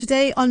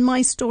Today on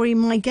My Story,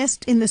 my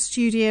guest in the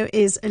studio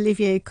is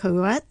Olivier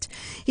Couat.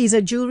 He's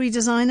a jewellery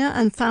designer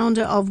and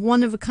founder of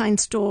One of a Kind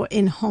store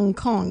in Hong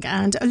Kong.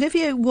 And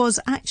Olivier was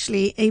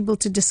actually able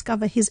to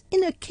discover his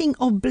inner king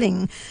of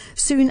bling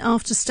soon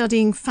after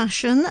studying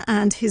fashion,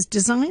 and his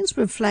designs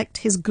reflect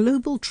his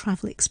global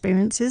travel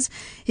experiences,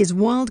 his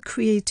wild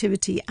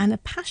creativity and a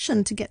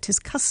passion to get his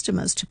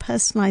customers to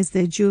personalise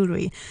their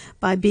jewellery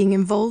by being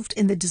involved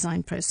in the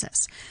design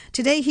process.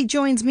 Today he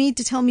joins me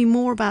to tell me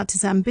more about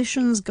his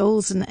ambitions,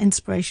 goals and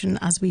inspiration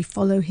as we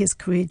follow his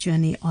career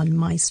journey on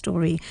My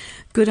Story.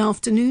 Good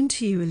afternoon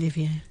to you,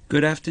 Olivier.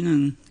 Good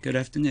afternoon. Good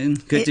afternoon.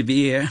 Good to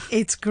be here.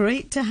 It's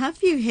great to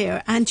have you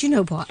here. And you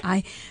know what?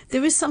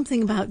 There is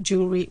something about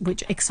jewellery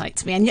which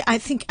excites me. And I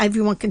think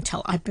everyone can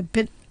tell I'm a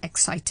bit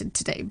excited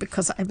today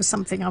because it was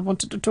something I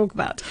wanted to talk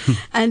about.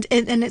 and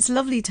it's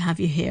lovely to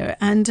have you here.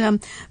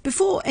 And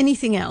before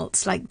anything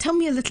else, tell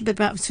me a little bit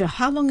about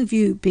how long have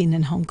you been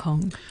in Hong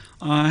Kong?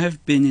 I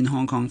have been in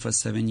Hong Kong for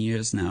 7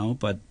 years now,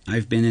 but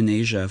I've been in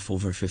Asia for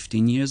over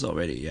 15 years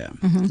already, yeah.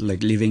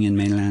 Living in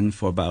mainland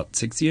for about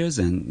 6 years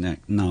and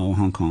now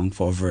Hong Kong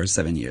for over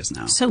 7 years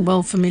now. So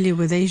well familiar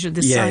with Asia,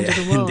 this side of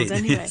the world, indeed,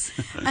 anyway. Yes.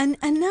 And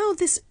now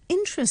this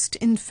interest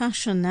in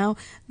fashion, now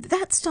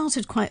that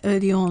started quite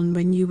early on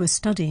when you were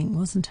studying,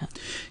 wasn't it?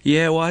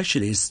 Yeah, well,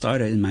 actually, it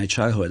started in my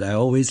childhood. I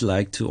always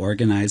liked to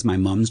organize my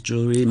mom's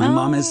jewelry. My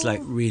mom is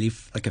really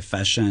like a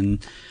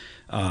fashion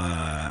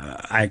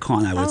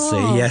icon, I would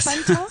say. Yes.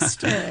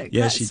 Fantastic.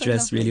 Yeah, That's she so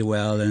dressed lovely. really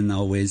well and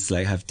always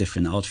have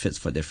different outfits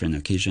for different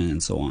occasions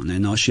and so on.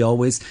 And she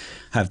always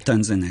have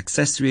tons of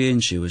accessory,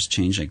 and she was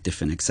change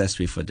different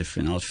accessory for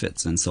different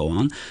outfits and so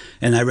on.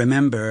 And I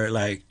remember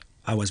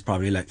I was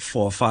probably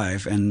 4 or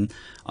 5, and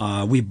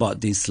we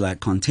bought this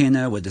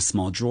container with a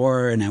small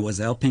drawer, and I was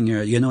helping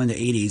her. You know, in the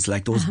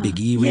 80s, those big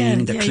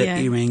earrings, the clip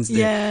earrings.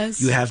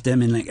 Yes. You have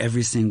them in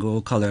every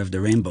single color of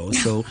the rainbow.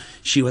 So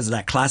she was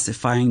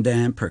classifying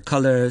them per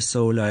color.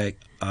 So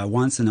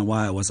once in a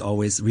while, I was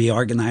always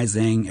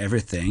reorganizing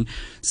everything.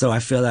 So I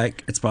feel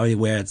like it's probably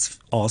where it's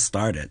all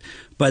started.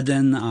 But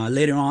then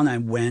later on, I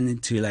went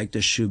into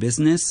the shoe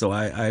business. So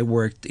I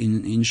worked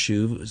in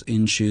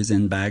shoes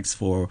and bags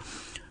for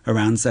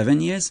around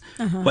 7 years.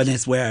 But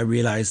it's where I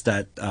realized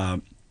that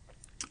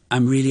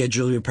I'm really a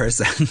jewelry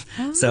person.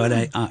 So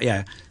they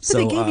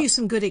gave you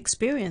some good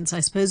experience,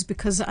 I suppose,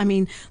 because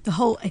the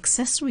whole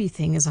accessory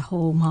thing is a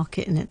whole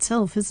market in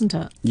itself, isn't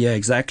it? Yeah,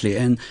 exactly.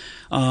 And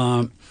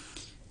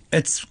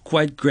it's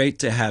quite great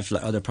to have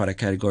other product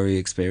category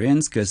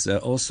experience, because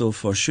also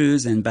for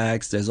shoes and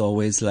bags, there's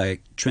always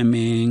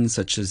trimming,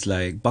 such as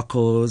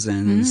buckles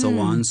and so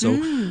on. So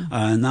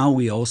now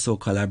we also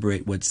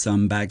collaborate with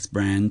some bags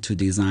brand to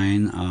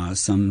design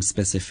some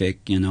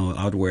specific,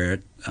 outwear.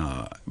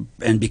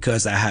 And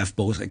because I have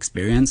both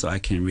experience, so I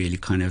can really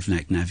kind of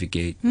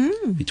navigate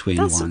between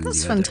one and the other.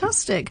 That's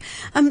fantastic.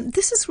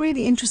 This is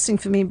really interesting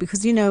for me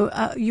because, you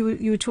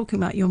were talking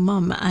about your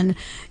mum, and,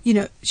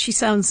 she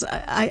sounds,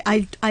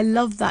 I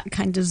love that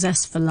kind of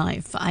zest for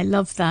life. I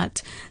love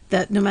that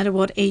no matter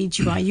what age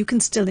you are, you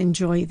can still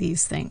enjoy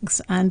these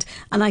things. And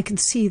I can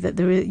see that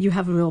you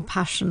have a real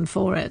passion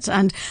for it.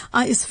 And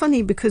it's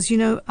funny because,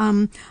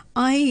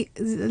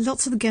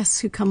 lots of the guests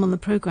who come on the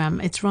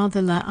program, it's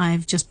rather like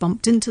I've just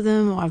bumped into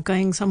them or I'm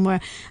going somewhere.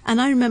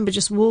 And I remember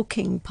just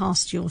walking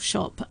past your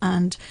shop,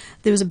 and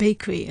there was a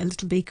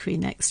little bakery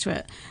next to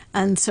it.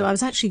 And so I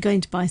was actually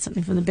going to buy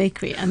something from the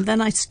bakery. And then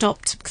I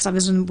stopped because I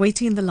was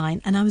waiting in the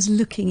line, and I was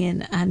looking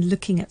in and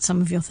looking at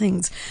some of your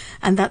things.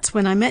 And that's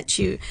when I met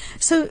you.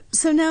 So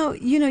now,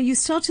 you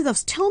started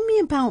off. Tell me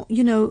about,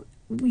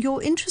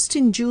 your interest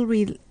in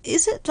jewelry.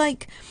 Is it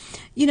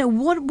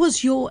what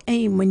was your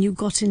aim when you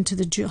got into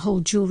the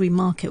whole jewelry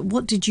market?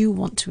 What did you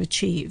want to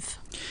achieve?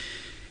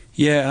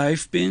 Yeah,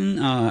 I've been,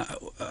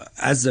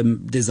 as a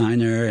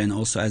designer and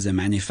also as a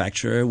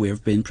manufacturer,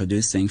 we've been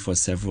producing for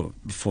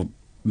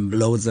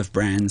loads of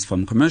brands,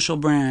 from commercial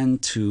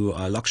brand to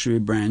a luxury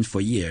brand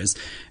for years.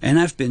 And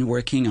I've been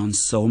working on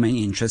so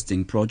many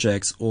interesting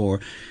projects or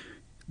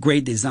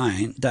great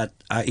design that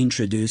I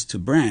introduced to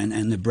brand,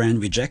 and the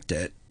brand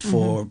rejected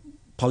for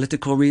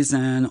political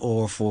reason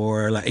or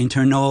for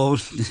internal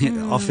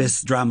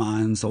office drama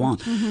and so on.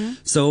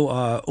 So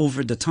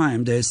over the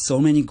time, there's so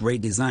many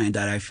great design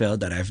that I felt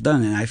that I've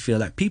done, and I feel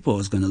that people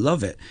is going to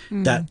love it,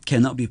 that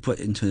cannot be put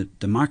into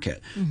the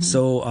market.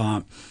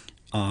 So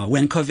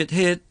when COVID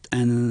hit,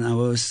 and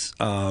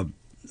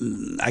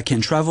I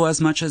can't travel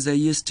as much as I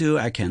used to.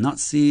 I cannot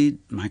see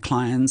my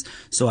clients.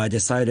 So I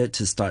decided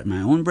to start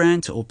my own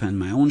brand, to open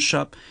my own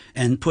shop,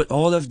 and put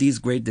all of these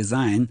great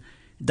design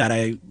that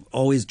I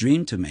always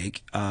dreamed to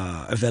make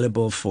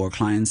available for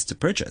clients to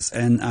purchase.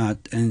 And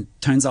it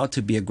turns out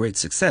to be a great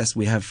success.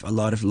 We have a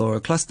lot of loyal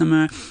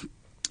customer.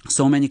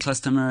 So many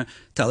customers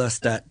tell us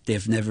that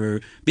they've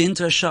never been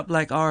to a shop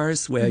like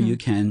ours, where you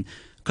can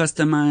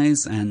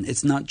customize, and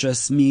it's not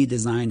just me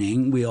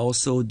designing. We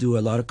also do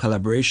a lot of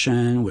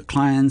collaboration with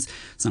clients.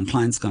 Some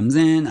clients comes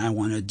in, I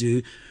want to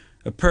do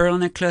a pearl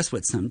necklace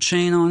with some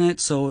chain on it.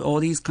 So all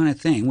these kind of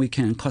things, we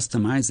can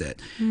customize it.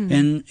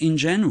 And in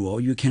general,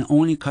 you can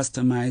only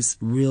customize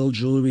real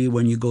jewelry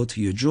when you go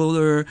to your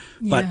jeweler,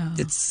 but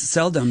it's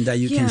seldom that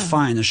you can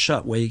find a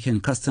shop where you can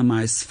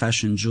customize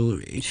fashion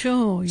jewelry.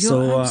 Sure,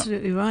 you're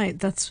absolutely right.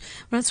 That's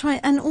right.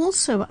 And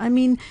also, I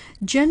mean,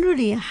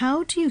 generally,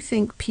 how do you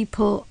think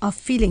people are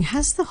feeling?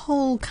 Has the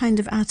whole kind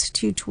of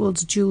attitude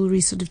towards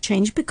jewelry sort of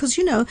changed? Because,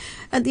 you know,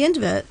 at the end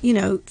of it, you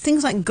know,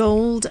 things like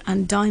gold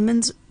and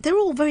diamonds, they're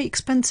all very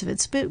expensive.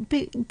 It's a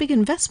big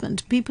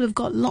investment. People have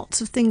got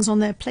lots of things on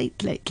their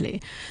plate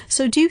lately.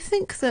 So do you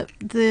think that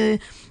the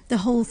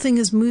whole thing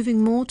is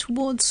moving more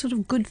towards sort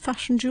of good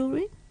fashion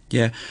jewelry?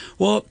 Yeah.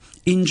 Well,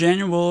 in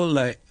general,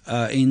 like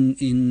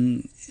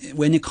in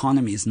when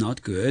economy is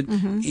not good,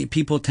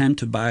 people tend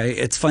to buy,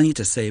 it's funny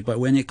to say, but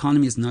when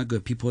economy is not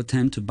good, people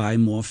tend to buy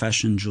more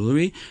fashion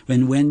jewelry.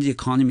 When the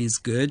economy is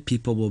good,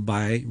 people will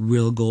buy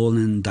real gold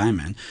and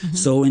diamond.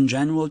 So in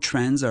general,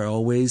 trends are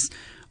always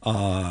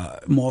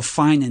more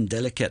fine and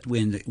delicate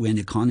when the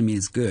economy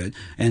is good.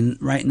 And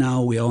right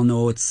now, we all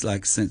know it's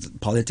like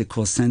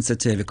political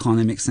sensitive,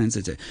 economic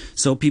sensitive.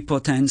 So people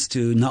tend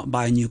to not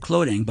buy new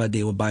clothing, but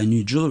they will buy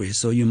new jewelry.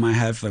 So you might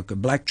have like a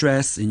black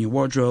dress in your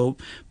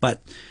wardrobe,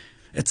 but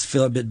it's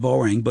feel a bit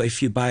boring. But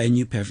if you buy a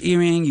new pair of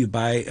earrings, you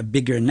buy a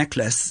bigger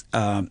necklace,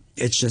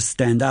 it just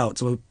stand out.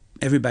 So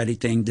everybody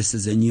think this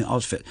is a new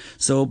outfit.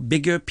 So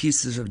bigger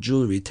pieces of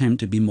jewelry tend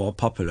to be more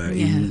popular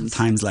in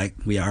times like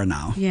we are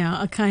now.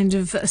 Yeah, a kind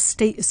of a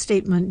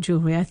statement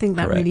jewelry. I think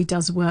that really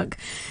does work.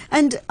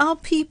 And are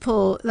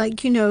people,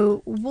 like, you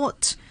know,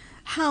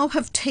 how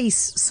have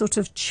tastes sort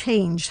of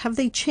changed? Have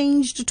they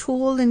changed at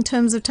all in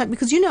terms of type?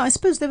 Because, you know, I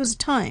suppose there was a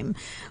time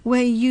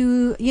where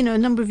you know, a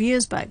number of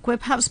years back, where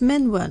perhaps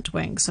men weren't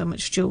wearing so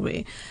much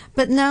jewelry.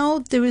 But now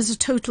there is a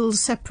total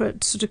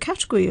separate sort of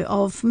category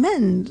of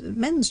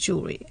men's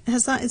jewelry.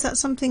 Is that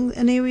something,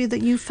 an area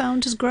that you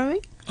found is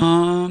growing?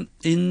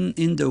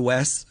 In the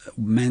West,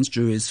 men's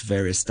jewelry is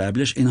very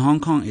established. In Hong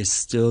Kong, it's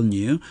still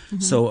new.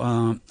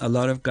 So a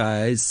lot of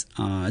guys,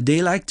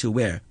 they like to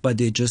wear, but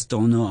they just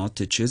don't know how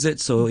to choose it.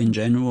 So in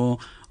general,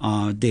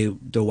 the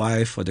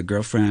wife or the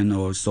girlfriend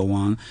or so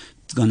on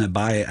is gonna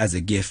buy it as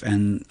a gift.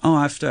 And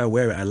after I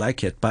wear it, I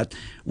like it. But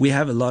we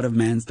have a lot of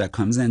men that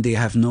comes in, they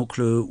have no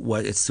clue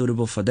what is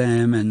suitable for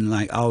them and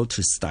like how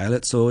to style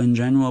it. So in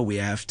general, we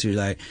have to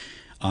like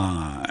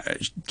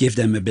give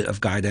them a bit of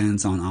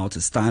guidance on how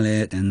to style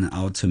it and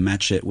how to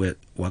match it with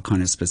what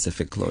kind of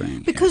specific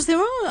clothing. Because there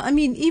are, I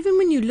mean, even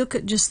when you look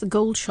at just the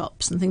gold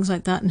shops and things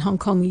like that in Hong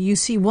Kong, you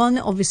see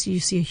obviously you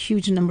see a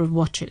huge number of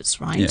watches,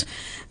 right? Yeah.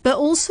 But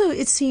also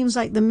it seems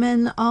like the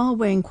men are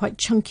wearing quite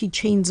chunky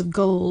chains of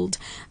gold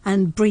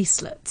and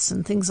bracelets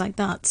and things like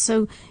that.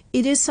 So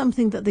it is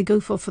something that they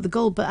go for the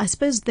gold, but I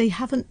suppose they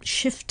haven't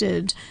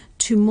shifted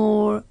to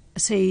more,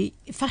 say,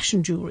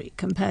 fashion jewelry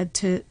compared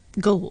to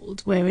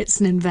gold, where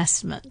it's an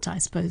investment, I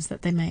suppose,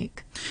 that they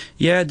make.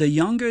 Yeah, the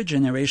younger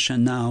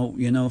generation now,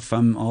 you know,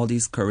 from all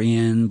these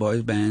Korean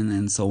boy band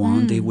and so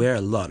on, they wear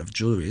a lot of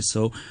jewelry.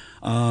 So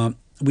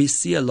we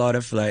see a lot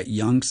of like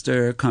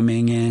youngster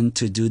coming in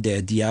to do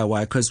their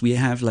DIY, because we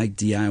have like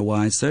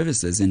DIY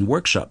services in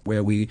workshop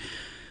where we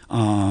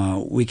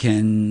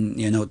can,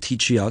 you know,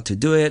 teach you how to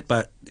do it,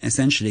 but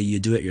essentially you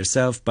do it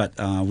yourself, but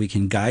we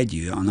can guide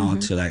you on how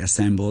to like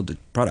assemble the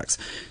products.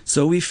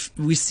 So we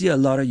see a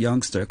lot of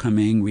youngster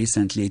coming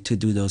recently to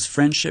do those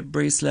friendship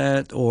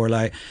bracelet or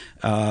like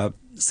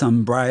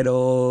some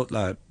bridal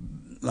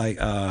like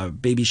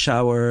baby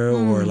shower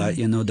or like,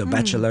 you know, the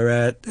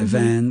bachelorette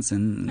events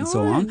and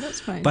so on.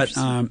 That's quite but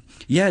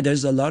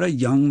there's a lot of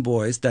young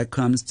boys that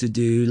comes to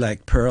do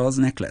like pearls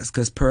necklace,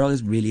 because pearl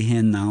is really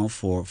in now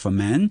for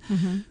men.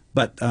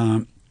 But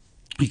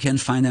you can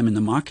find them in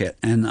the market.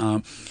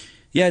 And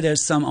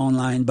there's some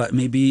online, but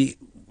maybe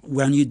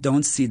when you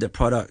don't see the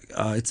product,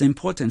 it's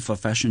important for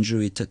fashion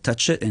jewelry to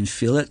touch it and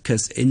feel it,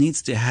 because it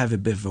needs to have a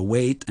bit of a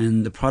weight,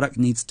 and the product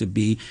needs to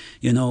be,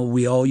 you know,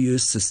 we all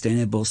use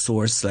sustainable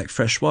source like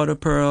freshwater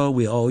pearl.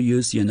 We all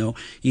use, you know,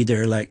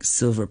 either like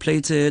silver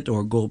plated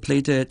or gold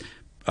plated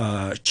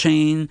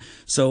chain.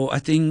 So I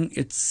think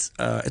it's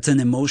an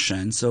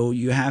emotion. So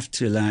you have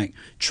to like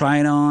try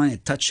it on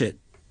and touch it.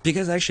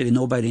 Because actually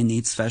nobody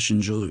needs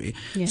fashion jewelry.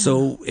 Yeah.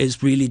 So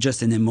it's really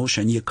just an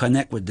emotion. You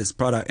connect with this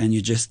product and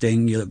you just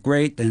think you look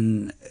great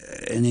and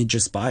you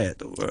just buy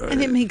it.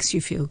 And it makes you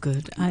feel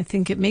good. I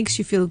think it makes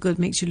you feel good,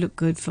 makes you look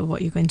good for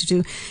what you're going to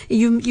do.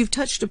 You've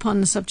touched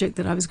upon the subject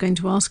that I was going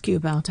to ask you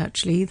about,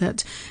 actually,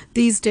 that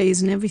these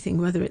days and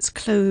everything, whether it's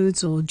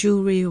clothes or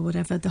jewelry or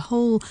whatever, the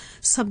whole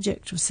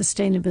subject of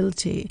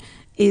sustainability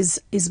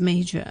is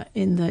major,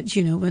 in that,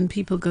 you know, when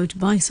people go to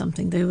buy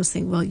something, they always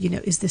think, well, you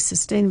know, is this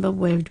sustainable?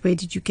 Where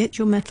did you get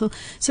your metal?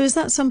 So is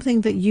that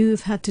something that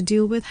you've had to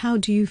deal with? How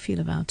do you feel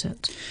about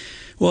it?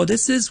 Well,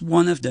 this is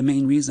one of the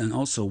main reasons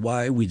also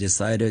why we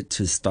decided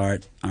to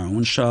start our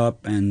own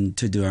shop and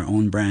to do our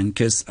own brand,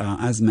 because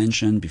as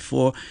mentioned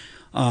before,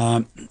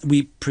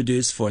 we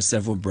produce for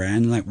several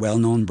brands, like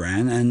well-known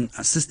brands, and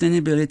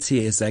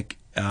sustainability is like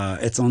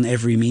it's on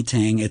every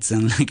meeting, it's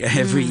in like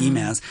every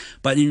emails.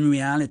 But in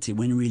reality,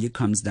 when it really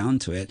comes down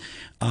to it,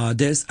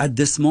 there's at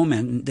this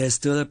moment,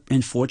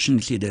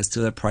 unfortunately, there's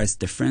still a price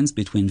difference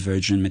between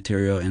virgin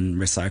material and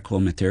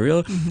recycled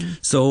material.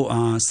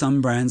 So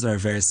some brands are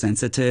very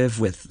sensitive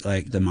with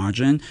like the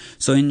margin.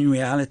 So in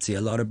reality,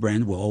 a lot of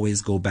brands will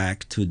always go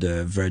back to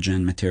the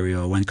virgin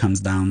material when it comes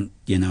down,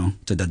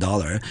 to the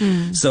dollar.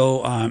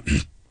 So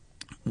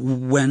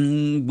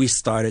when we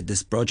started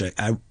this project,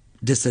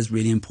 this is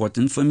really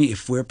important for me.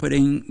 If we're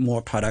putting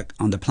more product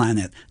on the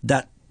planet,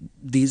 that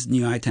these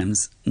new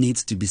items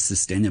needs to be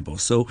sustainable.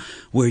 So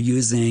we're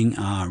using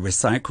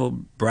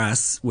recycled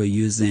brass, we're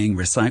using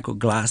recycled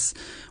glass,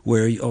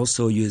 we're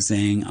also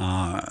using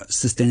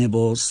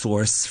sustainable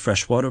source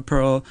freshwater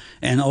pearl,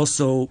 and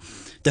also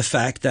the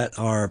fact that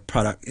our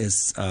product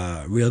is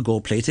real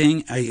gold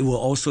plating, it will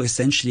also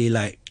essentially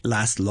like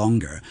last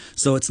longer.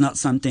 So it's not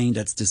something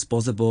that's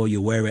disposable.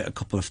 You wear it a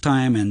couple of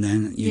times and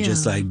then you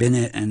just like bin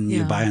it and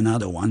you buy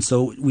another one.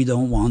 So we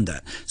don't want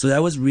that. So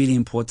that was really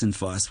important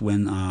for us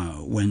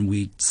when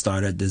we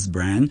started this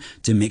brand,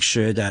 to make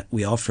sure that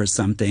we offer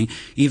something,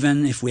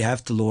 even if we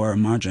have to lower our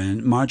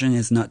margin. Margin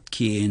is not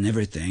key in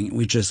everything.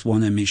 We just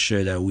want to make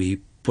sure that we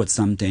put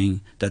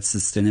something that's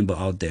sustainable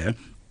out there.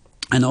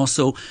 And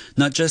also,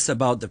 not just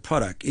about the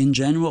product. In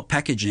general,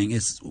 packaging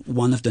is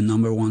one of the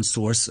number one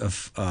source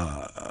of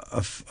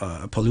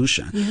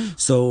pollution.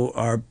 So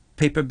our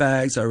paper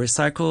bags are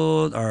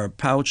recycled, our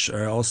pouch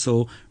are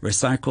also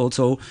recycled.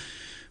 So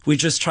we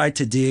just try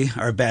to do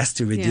our best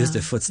to reduce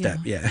the footstep.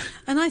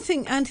 And I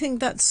think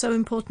that's so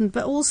important.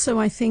 But also,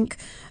 I think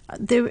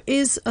there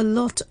is a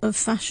lot of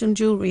fashion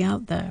jewelry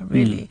out there,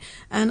 really.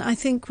 And I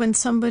think when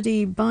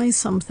somebody buys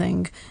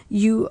something,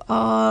 you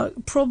are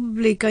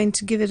probably going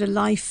to give it a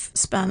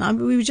lifespan.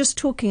 We were just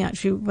talking,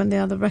 actually, when the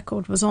other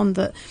record was on,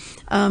 that,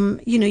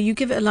 you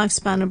give it a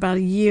lifespan about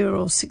a year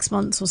or 6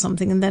 months or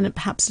something, and then it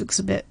perhaps looks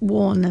a bit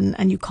worn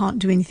and you can't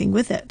do anything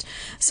with it.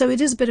 So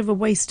it is a bit of a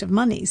waste of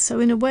money. So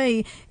in a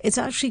way, it's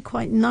actually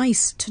quite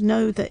nice to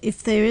know that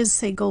if there is,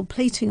 say, gold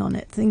plating on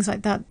it, things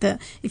like that,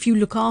 that if you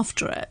look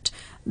after it,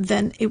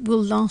 then it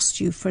will last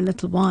you for a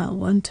little while,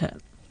 won't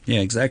it? Yeah,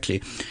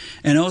 exactly.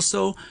 And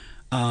also,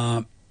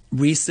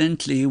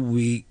 recently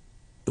we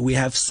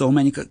have so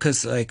many,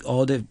 because like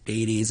all the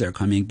 80s are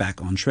coming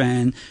back on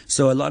trend.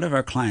 So a lot of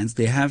our clients,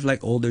 they have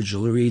like older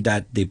jewelry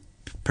that they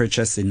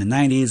purchased in the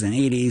 90s and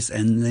 80s,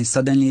 and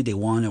suddenly they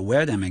want to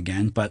wear them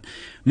again, but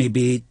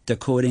maybe the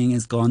coating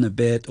is gone a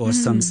bit or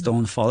some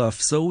stone fall off.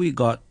 So we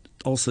got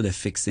also the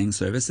fixing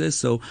services.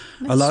 So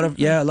a lot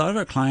of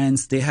our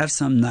clients, they have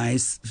some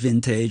nice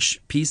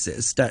vintage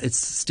pieces that it's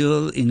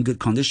still in good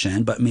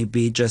condition, but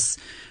maybe just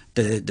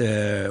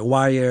the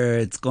wire,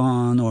 it's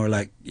gone, or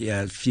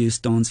a few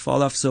stones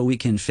fall off, so we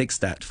can fix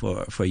that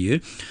for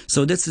you.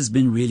 So this has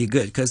been really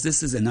good, because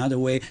this is another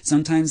way.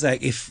 Sometimes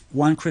if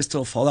one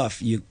crystal fall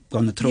off, you're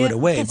going to throw it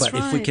away, but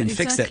if we can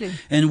fix it.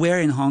 And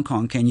where in Hong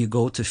Kong can you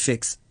go to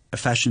fix a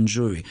fashion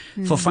jewelry?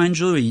 For fine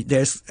jewelry,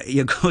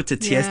 you go to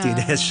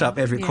TSD, there's shop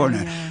every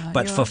corner.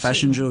 But for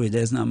fashion jewelry,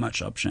 there's not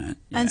much option.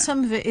 And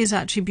some of it is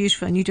actually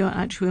beautiful, and you don't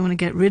actually want to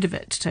get rid of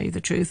it, to tell you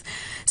the truth.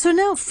 So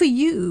now for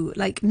you,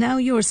 now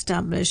you're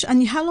established,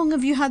 and how long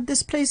have you had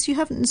this place?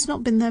 It's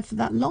not been there for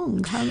that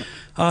long.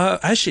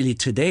 Actually,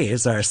 today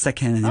is our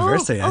second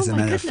anniversary, as a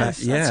matter of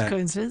fact. That's a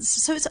coincidence.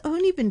 So it's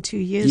only been 2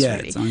 years,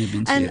 really. It's only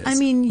been 2 years. I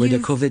mean, we're the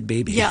COVID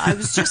baby. Yeah, I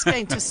was just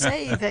going to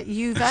say that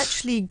you've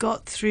actually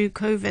got through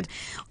COVID.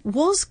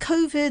 Was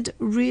COVID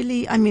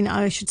really,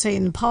 I should say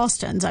in the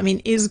past tense,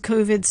 is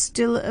COVID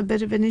still a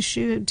bit of an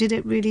issue? Did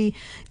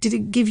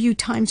it give you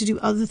time to do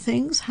other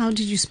things? How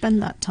did you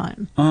spend that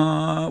time?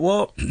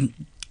 Well,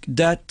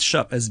 that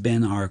shop has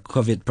been our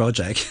COVID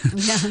project.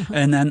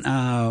 And then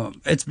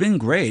it's been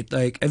great.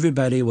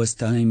 Everybody was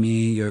telling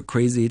me, you're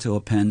crazy to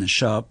open a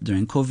shop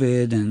during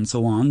COVID and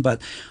so on.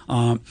 But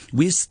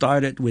we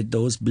started with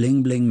those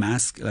bling bling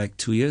masks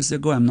 2 years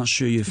ago. I'm not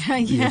sure you've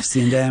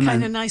seen them.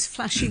 Kind of nice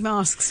flashy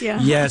masks,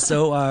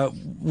 So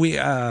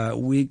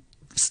we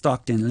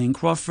stocked in Lynn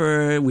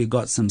Crawford. We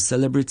got some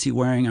celebrity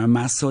wearing our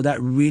masks. So that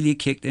really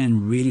kicked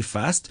in really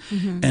fast.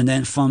 And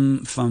then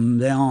from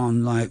there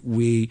on,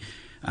 we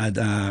had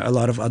a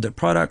lot of other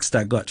products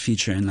that got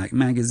featured in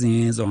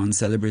magazines or on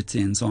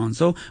Celebrity and so on.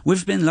 So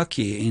we've been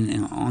lucky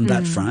on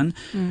that front.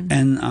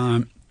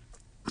 And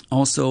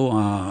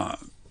also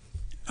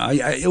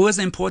it was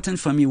important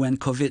for me when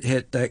COVID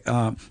hit.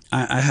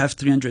 I have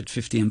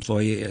 350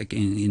 employees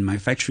in my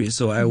factory,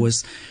 so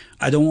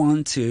I don't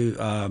want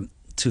to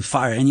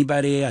fire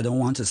anybody. I don't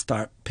want to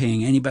start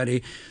paying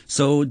anybody.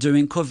 So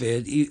during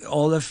COVID,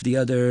 all of the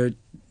other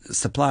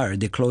suppliers,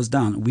 they closed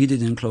down. We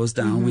didn't close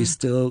down. We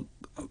still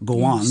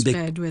go on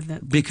with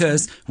it.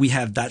 Because we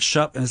have that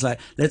shop, and it's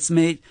let's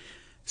make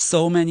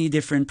so many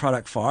different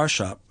products for our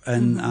shop,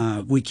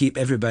 and we keep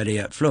everybody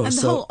at flow. And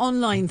the whole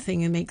online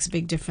thing, it makes a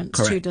big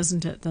difference too,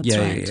 doesn't it? That's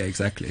right. Yeah,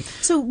 exactly.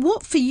 So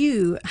what for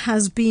you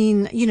has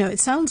been, it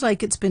sounds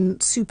like it's been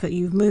super.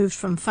 You've moved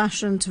from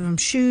fashion to from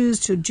shoes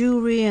to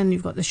jewelry, and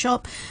you've got the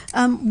shop.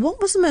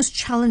 What was the most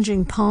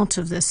challenging part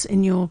of this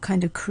in your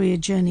kind of career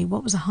journey?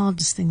 What was the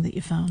hardest thing that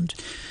you found?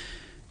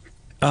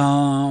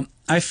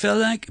 I felt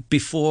like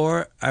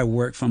before I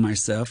worked for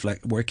myself,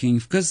 like working,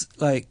 because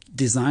like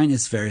design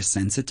is very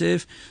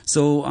sensitive.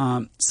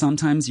 So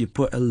sometimes you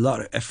put a lot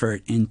of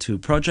effort into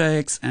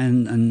projects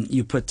and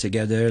you put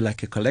together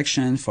like a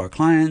collection for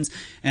clients.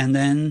 And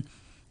then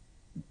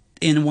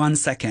in 1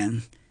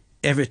 second,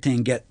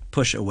 everything get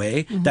pushed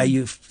away that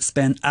you've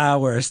spent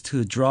hours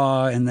to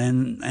draw. And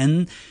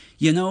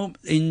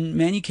in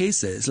many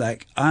cases,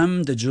 like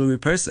I'm the jewelry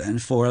person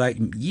for like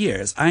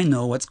years. I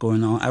know what's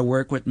going on. I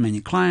work with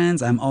many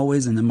clients. I'm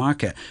always in the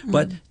market.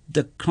 But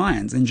the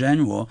clients in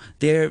general,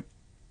 they're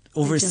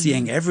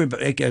overseeing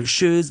everybody, like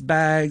shoes,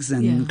 bags,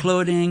 and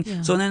clothing.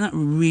 Yeah. So they're not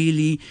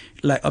really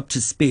like up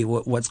to speed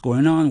with what's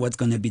going on, what's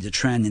going to be the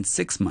trend in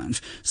 6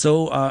 months.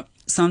 So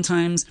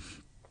sometimes...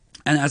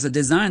 And as a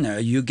designer,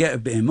 you get a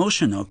bit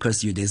emotional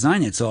because you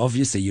design it. So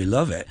obviously you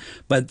love it.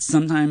 But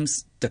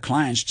sometimes the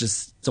clients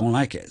just don't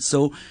like it.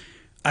 So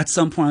at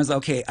some point I was like,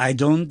 okay, I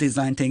don't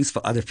design things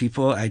for other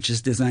people. I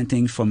just design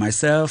things for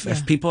myself. Yeah.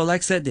 If people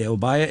like it, they'll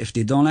buy it. If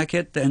they don't like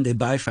it, then they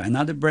buy for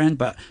another brand.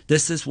 But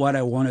this is what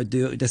I want to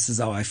do. This is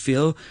how I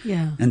feel.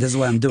 Yeah. And this is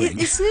what I'm doing.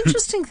 It's an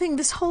interesting thing,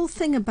 this whole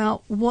thing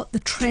about what the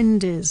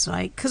trend is,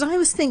 right? Because I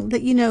always think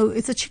that,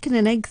 it's a chicken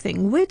and egg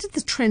thing. Where did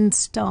the trend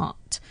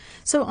start?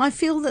 So I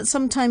feel that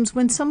sometimes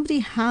when somebody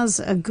has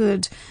a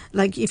good,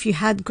 like if you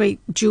had great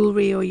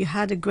jewelry or you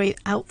had a great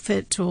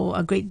outfit or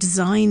a great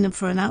design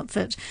for an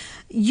outfit,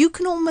 you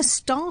can almost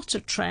start a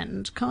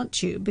trend,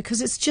 can't you?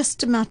 Because it's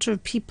just a matter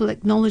of people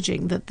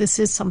acknowledging that this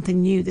is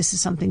something new, this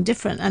is something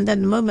different. And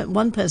then the moment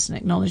one person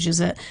acknowledges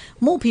it,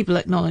 more people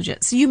acknowledge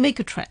it. So you make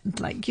a trend,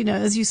 like,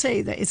 as you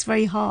say, that it's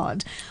very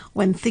hard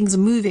when things are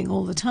moving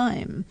all the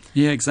time.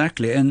 Yeah,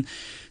 exactly. And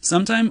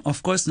sometimes,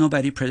 of course,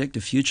 nobody predicts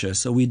the future,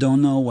 so we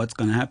don't know what's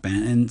going to happen.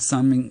 And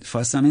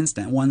for some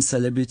instance, one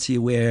celebrity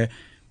wear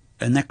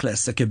a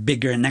necklace, like a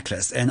bigger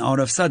necklace, and all of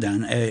a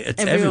sudden it's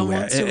everyone everywhere.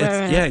 Wants to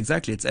wear it. Yeah,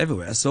 exactly. It's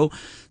everywhere. So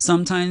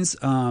sometimes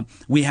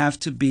we have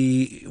to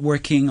be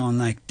working on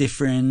like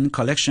different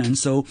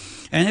collections. So,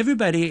 and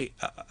everybody,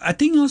 I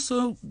think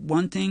also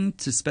one thing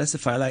to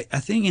specify, like I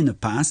think in the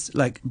past,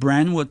 like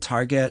brand would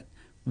target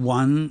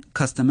one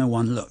customer,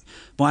 one look.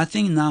 But I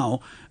think now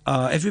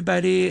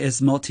everybody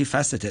is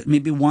multifaceted.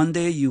 Maybe one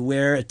day you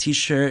wear a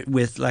T-shirt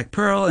with like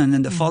pearl, and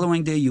then the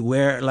following day you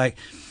wear like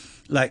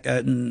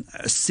a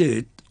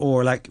suit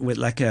or like with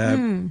like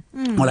a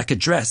or like a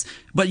dress.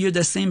 But you're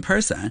the same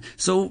person.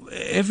 So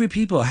every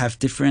people have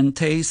different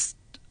tastes.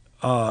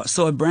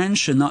 So a brand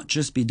should not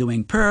just be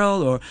doing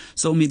pearl, or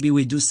so maybe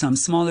we do some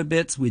smaller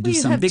bits, we do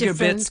some bigger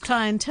bits.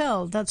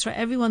 Clientele, that's right.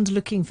 Everyone's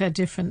looking for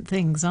different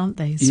things, aren't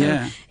they?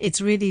 So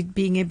it's really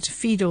being able to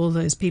feed all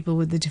those people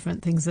with the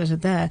different things that are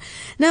there.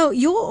 Now,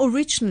 you're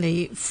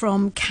originally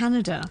from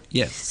Canada.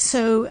 Yes.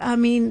 So, I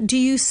mean, do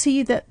you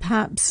see that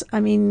perhaps,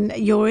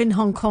 you're in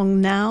Hong Kong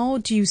now.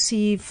 Do you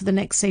see for the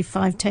next, say,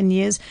 5-10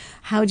 years,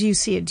 how do you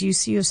see it? Do you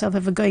see yourself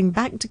ever going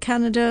back to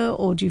Canada,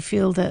 or do you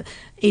feel that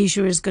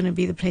Asia is going to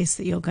be the place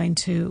that you're going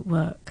to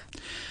work?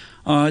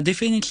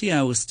 Definitely,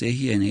 I will stay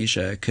here in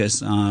Asia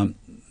because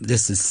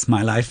this is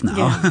my life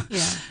now.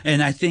 Yeah.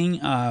 And I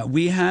think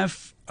we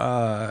have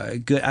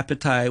good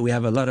appetite. We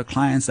have a lot of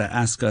clients that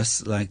ask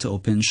us like to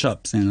open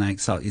shops in like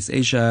Southeast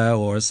Asia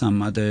or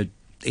some other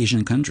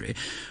Asian country,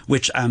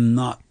 which I'm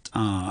not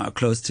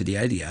close to the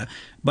idea.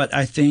 But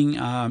I think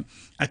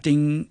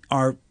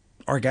our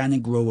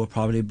organic growth will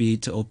probably be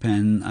to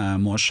open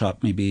more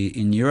shop maybe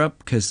in Europe,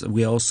 because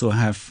we also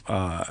have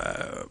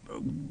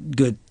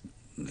good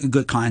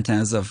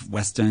clientele of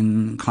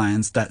Western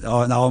clients that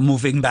are now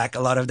moving back. A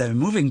lot of them are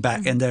moving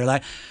back, and they're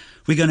like,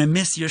 we're going to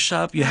miss your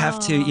shop. You have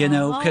to,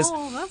 because...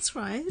 Oh, that's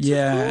right.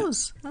 Yeah. Of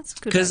course. That's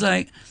good. Because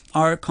like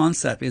our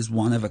concept is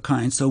one of a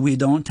kind. So we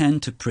don't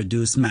tend to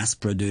mass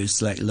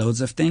produce like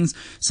loads of things.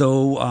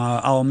 So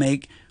I'll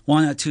make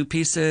 1 or 2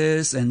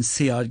 pieces and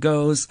see how it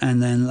goes.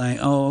 And then like,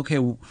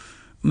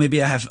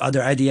 maybe I have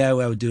other idea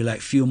where I would do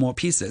like few more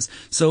pieces.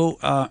 So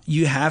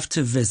you have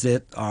to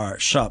visit our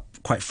shop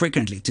quite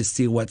frequently to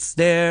see what's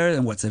there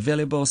and what's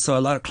available. So a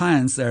lot of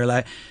clients are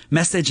like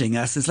messaging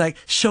us. It's like,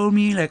 show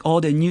me like all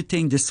the new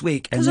thing this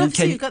week. And then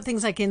obviously you've got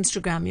things like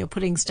Instagram. You're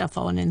putting stuff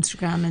on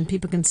Instagram and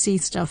people can see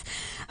stuff.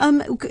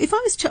 If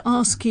I was to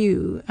ask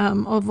you,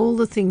 of all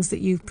the things that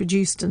you've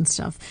produced and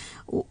stuff,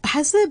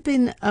 has there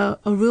been a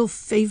real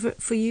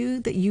favorite for you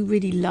that you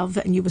really love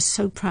and you were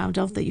so proud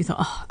of that you thought,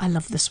 oh, I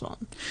love this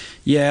one?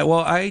 Yeah,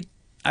 well,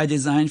 I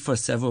designed for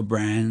several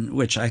brands,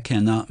 which I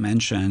cannot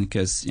mention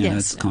because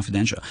it's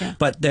confidential. Yeah.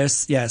 But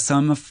there's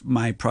some of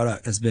my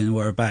product has been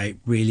whereby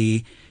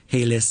really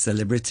A-list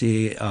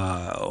celebrity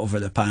over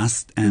the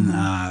past, and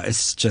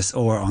it's just,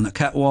 or on a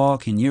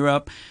catwalk in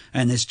Europe,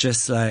 and it's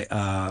just like,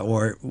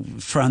 or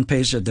front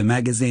page of the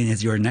magazine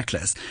is your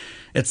necklace.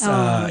 It's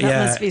that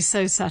must be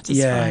so satisfying.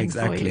 Yeah,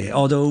 exactly. For you.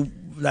 Although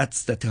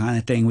that's the kind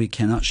of thing we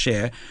cannot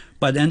share.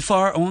 But then for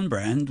our own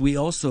brand, we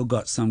also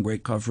got some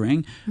great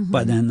covering.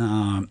 But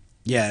then,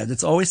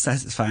 it's always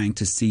satisfying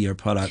to see your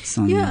products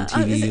on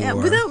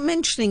TV. Without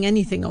mentioning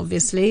anything,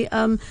 obviously,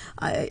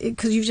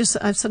 because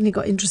I've suddenly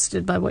got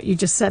interested by what you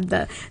just said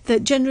there.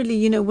 That generally,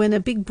 you know, when a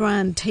big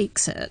brand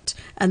takes it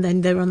and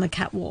then they're on the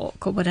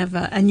catwalk or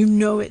whatever, and you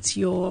know it's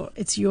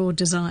your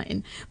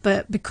design,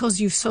 but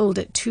because you've sold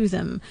it to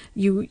them,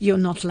 you're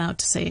not allowed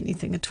to say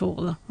anything at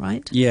all,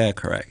 right? Yeah,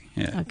 correct.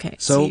 Yeah. Okay.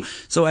 So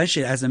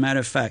actually, as a matter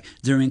of fact,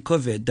 during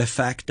COVID, the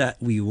fact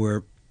that we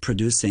were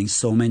producing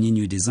so many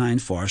new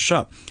designs for our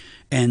shop,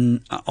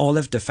 and all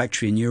of the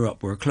factory in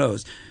Europe were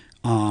closed.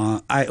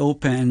 I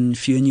opened a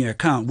few new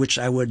accounts, which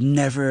I would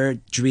never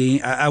dream.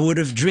 I would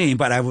have dreamed,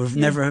 but I would have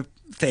never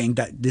think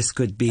that this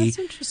could be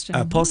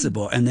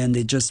possible. And then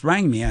they just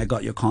rang me. I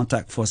got your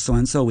contact for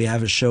so-and-so. We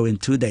have a show in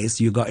 2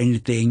 days. You got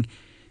anything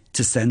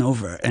to send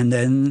over? And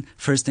then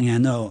first thing I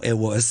know, it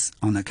was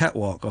on a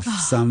catwalk of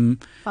some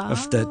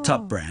of the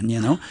top brand, you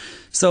know.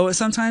 So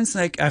sometimes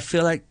like I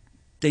feel like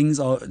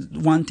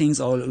one thing's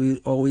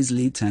always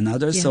lead to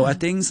another. Yeah. So I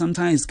think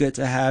sometimes it's good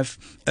to have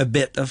a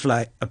bit of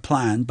like a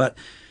plan, but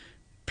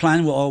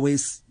plan will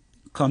always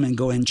come and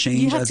go and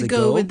change as it goes. You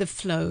have to go with the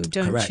flow,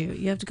 don't you?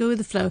 You have to go with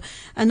the flow.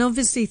 And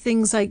obviously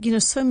things like, you know,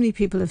 so many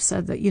people have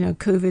said that, you know,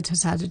 COVID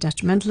has had a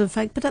detrimental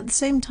effect, but at the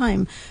same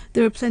time,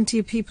 there are plenty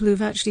of people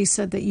who've actually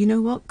said that, you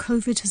know what,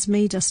 COVID has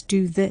made us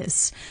do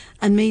this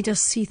and made us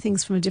see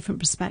things from a different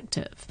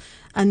perspective.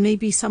 And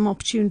maybe some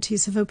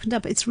opportunities have opened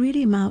up. It's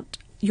really about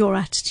your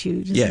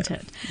attitude, isn't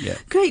it? Yeah.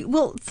 Great.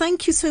 Well,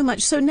 thank you so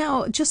much. So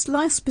now, just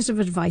last bit of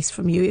advice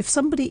from you. If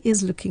somebody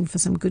is looking for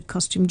some good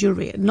costume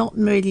jewellery, not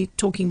really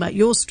talking about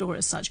your store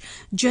as such,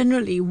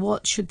 generally,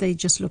 what should they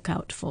just look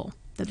out for?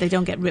 That they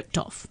don't get ripped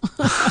off.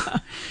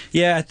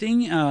 Yeah, I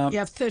think... you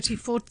have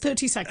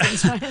 30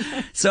 seconds,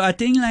 right? So I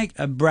think like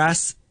a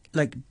brass,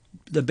 like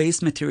the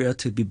base material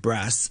to be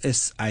brass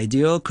is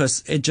ideal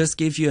because it just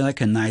gives you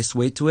like a nice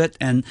weight to it,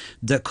 and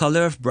the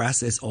color of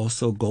brass is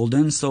also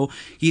golden. So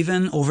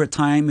even over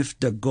time, if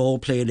the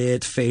gold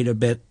plated fade a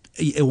bit,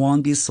 it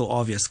won't be so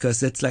obvious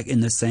because it's like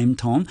in the same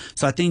tone.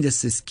 So I think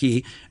this is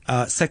key.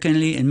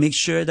 Secondly, and make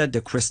sure that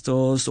the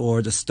crystals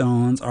or the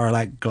stones are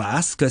like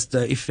glass, because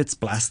if it's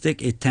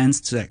plastic, it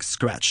tends to like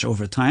scratch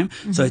over time.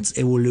 So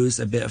it will lose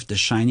a bit of the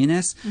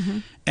shininess.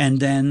 And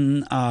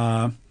then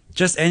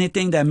just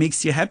anything that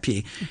makes you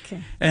happy.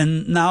 Okay.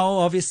 And now,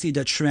 obviously,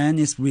 the trend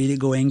is really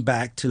going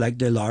back to like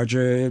the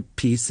larger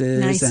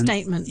pieces. Nice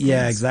statement.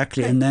 Yeah,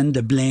 exactly. And then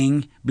the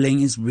bling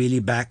is really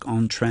back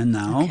on trend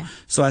now. Okay.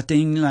 So I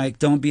think like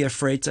don't be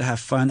afraid to have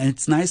fun. And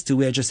it's nice to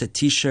wear just a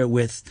t-shirt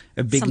with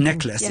a big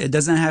necklace. Yeah. It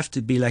doesn't have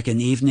to be like an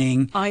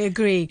evening. I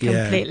agree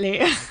completely.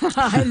 Yeah.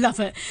 I love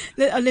it.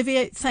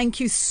 Olivier,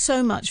 thank you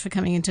so much for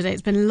coming in today.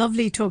 It's been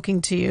lovely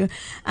talking to you,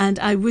 and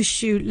I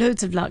wish you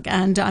loads of luck.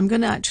 And I'm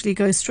going to actually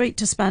go straight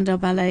to Spandau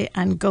Ballet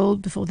and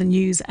Gold before the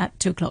news at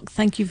 2:00.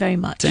 Thank you very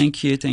much. Thank you.